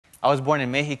I was born in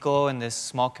Mexico in this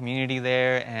small community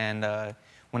there, and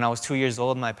when I was 2 years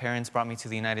old, my parents brought me to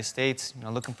the United States, you know,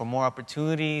 looking for more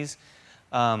opportunities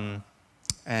and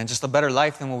just a better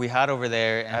life than what we had over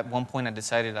there. And at one point, I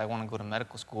decided I want to go to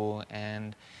medical school,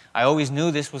 and I always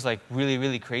knew this was like really,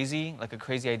 really crazy, like a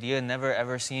crazy idea. Never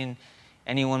ever seen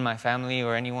anyone in my family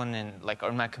or anyone in like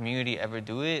or my community ever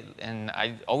do it, and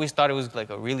I always thought it was like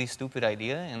a really stupid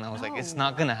idea, and I was like, it's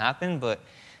not gonna happen. But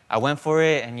I went for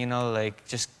it, and you know, like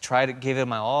just tried to give it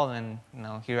my all, and you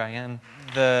know, here I am.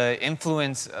 The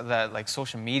influence that like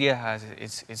social media has,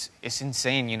 it's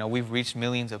insane. You know, we've reached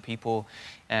millions of people,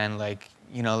 and like,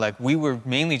 you know, like we were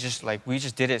mainly just like, we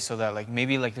just did it so that like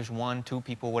maybe like there's 1, 2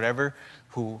 people, whatever,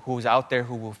 who's out there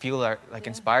who will feel like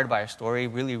inspired by our story,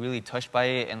 really, really touched by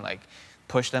it, and like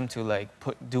push them to like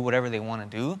do whatever they want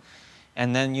to do.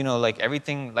 And then, you know, like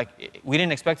everything, like we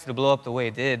didn't expect it to blow up the way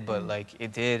it did, but like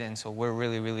it did, and so we're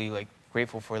really, really like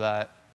grateful for that.